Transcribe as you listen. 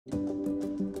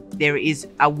There is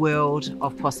a world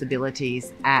of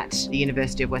possibilities at the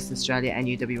University of Western Australia and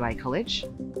UWA College.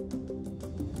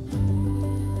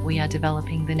 We are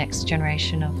developing the next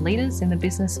generation of leaders in the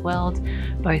business world,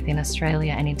 both in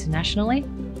Australia and internationally.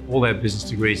 All our business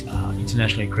degrees are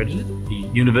internationally accredited. The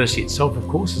university itself, of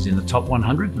course, is in the top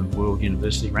 100 of world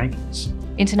university rankings.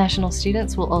 International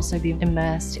students will also be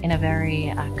immersed in a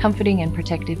very comforting and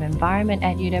protective environment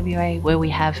at UWA, where we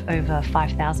have over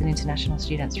 5,000 international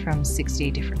students from 60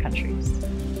 different countries.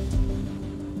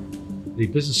 The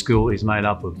business school is made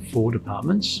up of 4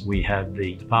 departments. We have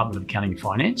the Department of Accounting and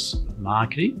Finance,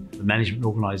 Marketing, the Management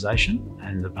Organisation,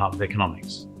 and the Department of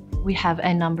Economics. We have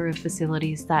a number of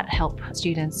facilities that help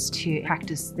students to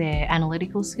practice their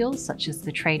analytical skills, such as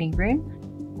the trading room.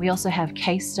 We also have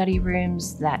case study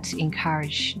rooms that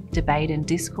encourage debate and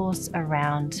discourse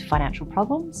around financial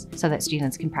problems so that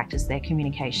students can practice their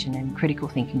communication and critical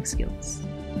thinking skills.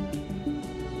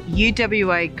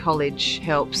 UWA College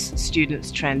helps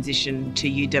students transition to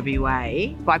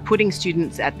UWA by putting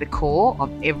students at the core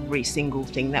of every single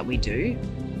thing that we do,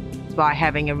 by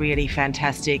having a really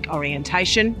fantastic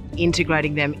orientation,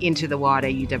 integrating them into the wider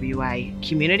UWA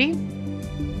community.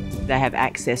 They have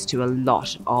access to a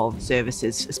lot of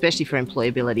services, especially for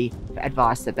employability,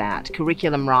 advice about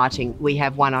curriculum writing. We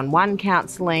have one-on-one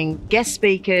counselling, guest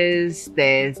speakers.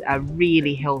 There's a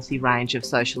really healthy range of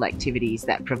social activities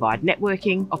that provide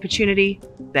networking opportunity.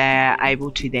 They're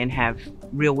able to then have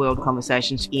real-world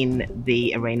conversations in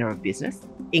the arena of business.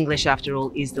 English, after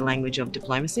all, is the language of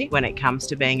diplomacy when it comes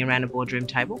to being around a boardroom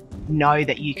table. Know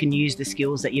that you can use the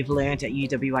skills that you've learned at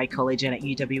UWA College and at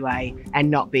UWA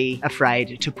and not be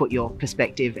afraid to put your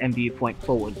perspective and viewpoint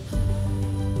forward.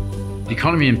 The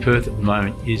economy in Perth at the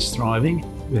moment is thriving.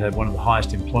 We have one of the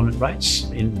highest employment rates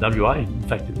in WA, in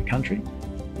fact in the country.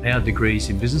 Our degrees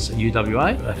in business at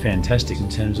UWA are fantastic in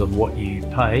terms of what you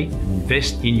pay and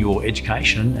invest in your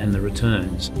education and the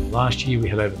returns. Last year we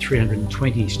had over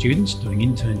 320 students doing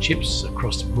internships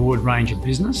across a broad range of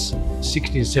business.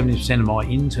 60 to 70% of my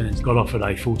interns got offered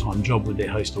a full-time job with their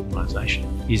host organisation.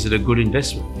 Is it a good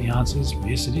investment? The answer is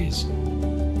yes, it is.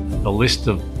 The list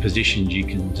of positions you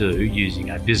can do using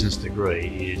a business degree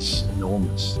is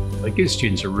enormous. It gives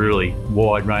students a really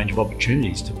wide range of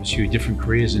opportunities to pursue different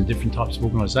careers in different types of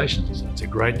organisations. So it's a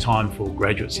great time for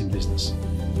graduates in business.